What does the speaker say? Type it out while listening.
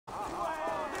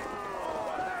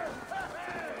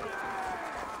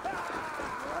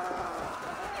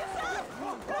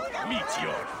That's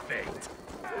your fate.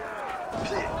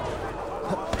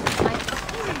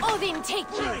 Odin,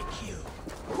 take you!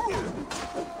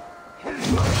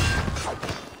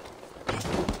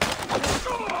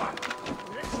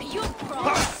 You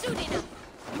crawl soon enough.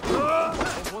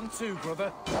 1-2, brother.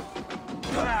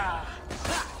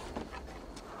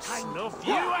 Snuff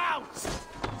you out!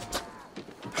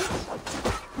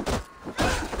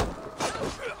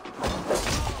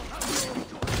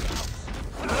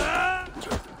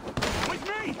 With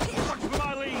me! Watch for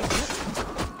my lead!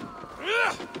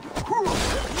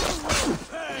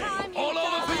 All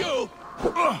over for you!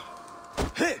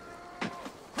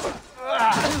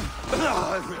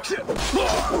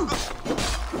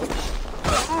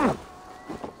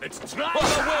 Let's try the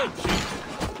wedge!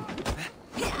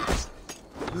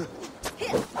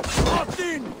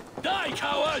 Martin! Die,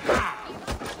 coward!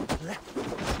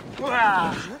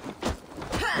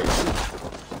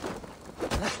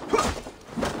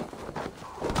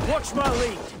 Watch my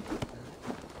lead.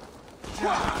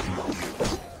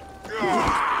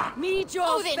 Meet your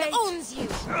Odin fate. Owns you!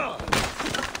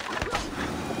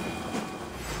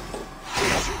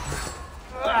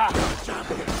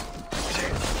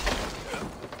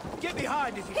 Get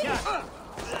behind if you can.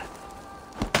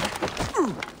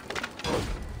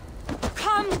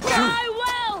 Come die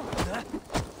well!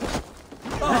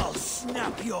 I'll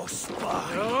snap your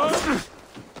spine.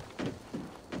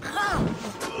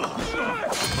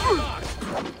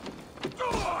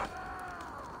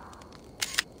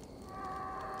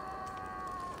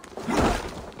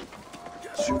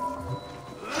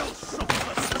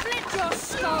 Split your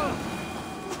skull!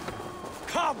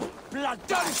 Come, blood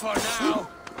done for now.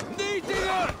 Needing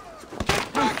it.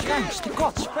 Get back here. Thanks, the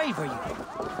gods favor you.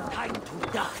 Time to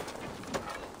die.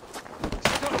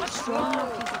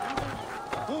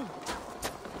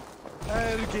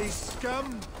 Ergi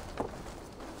scum!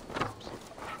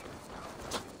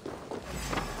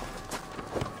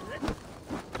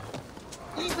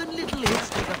 Even little hits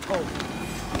take a toll.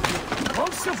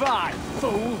 Won't survive,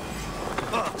 fool.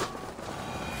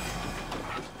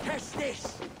 Test this.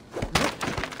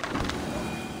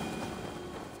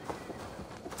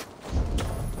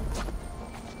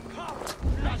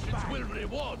 Russians will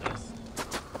reward us.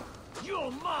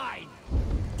 You're mine!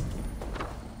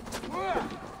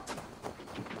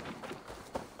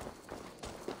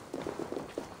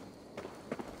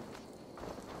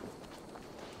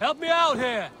 Help me out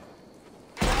here.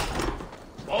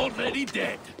 Already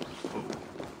dead.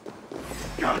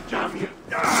 God damn you!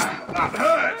 That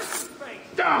hurts!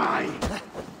 Die!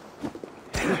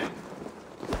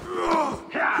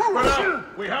 Brother,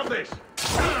 we have this!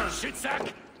 Shit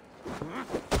sack!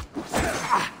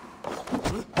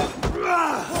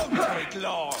 Won't take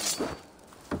long!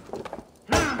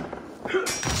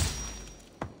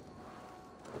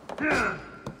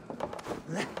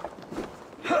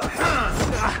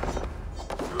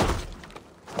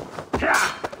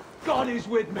 God is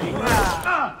with me.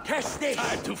 Test this.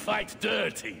 Time to fight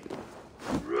dirty!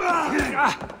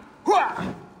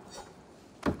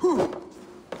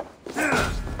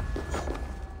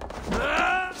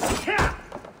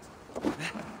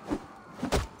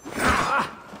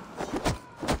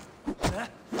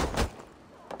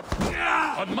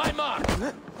 On my mark!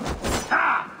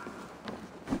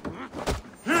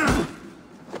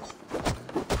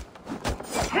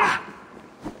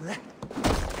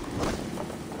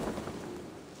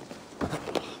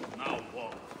 Now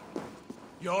what?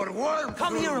 Your worm.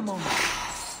 Come here a moment.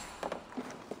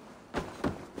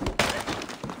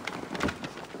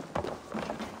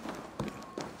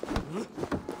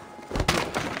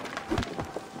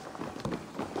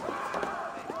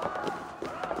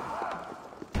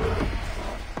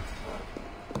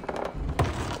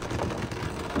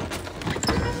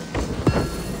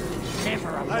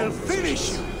 I'll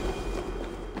finish you!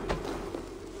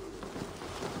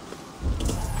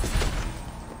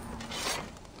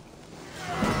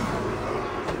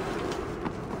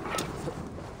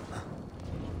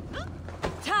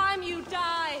 Time you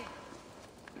die!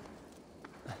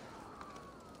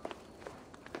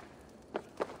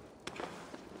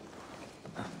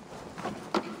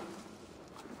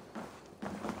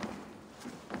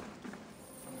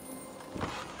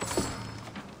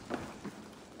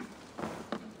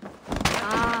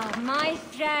 My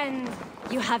friend,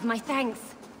 you have my thanks.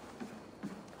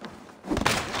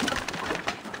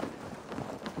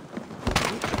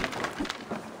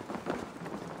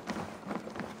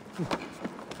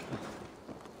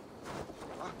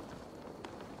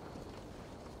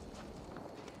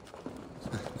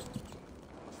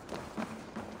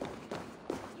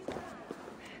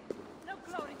 No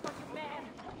glory for your man.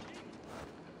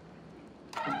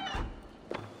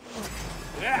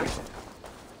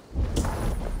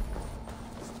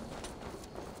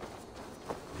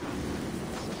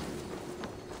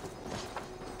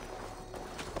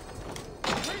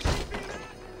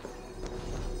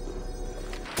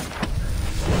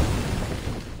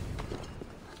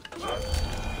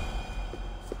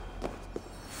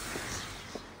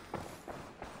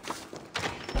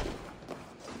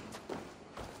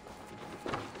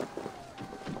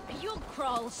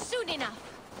 crawl soon enough.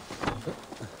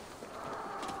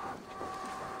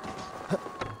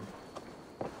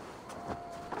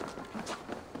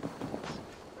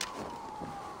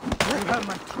 You are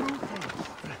my true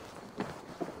friend.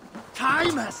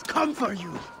 Time has come for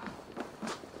you.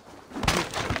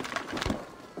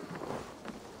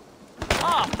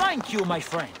 Ah, thank you, my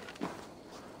friend.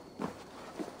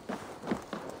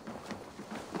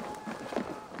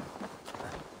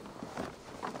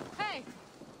 Hey,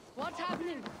 what's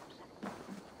happening?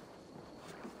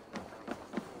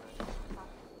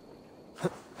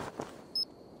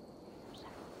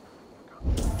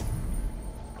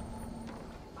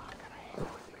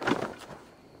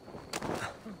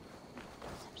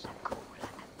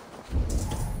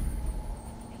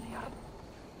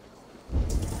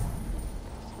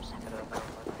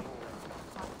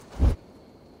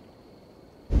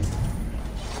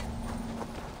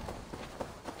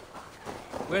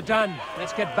 We're done.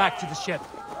 Let's get back to the ship.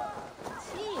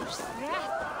 Fierce breath.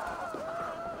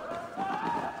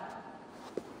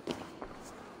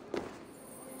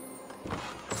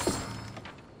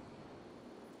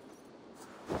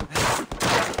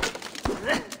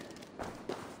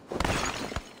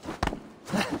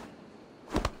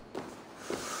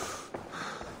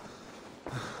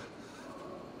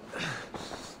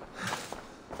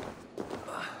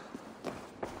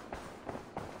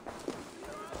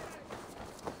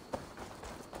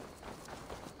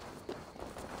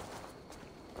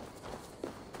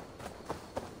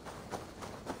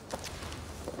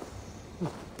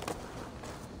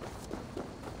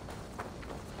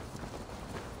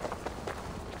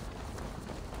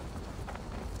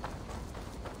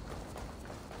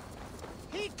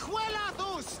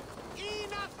 Hiquelathus!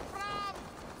 Enough from!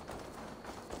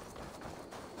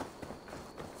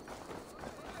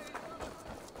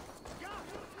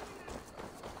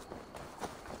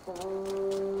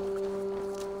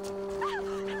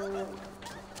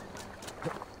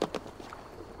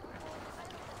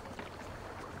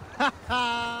 Ha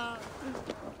ha!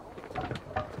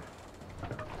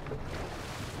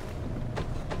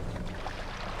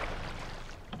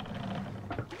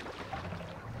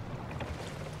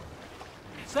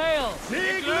 Sail!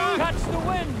 Catch the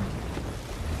wind!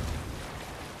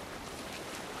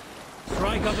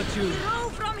 Strike up a tune. Row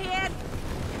from here.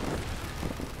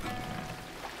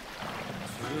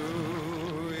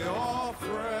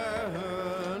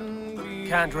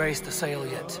 Can't raise the sail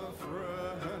yet.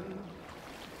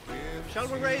 Shall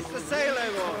we raise the sail,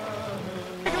 Eivor?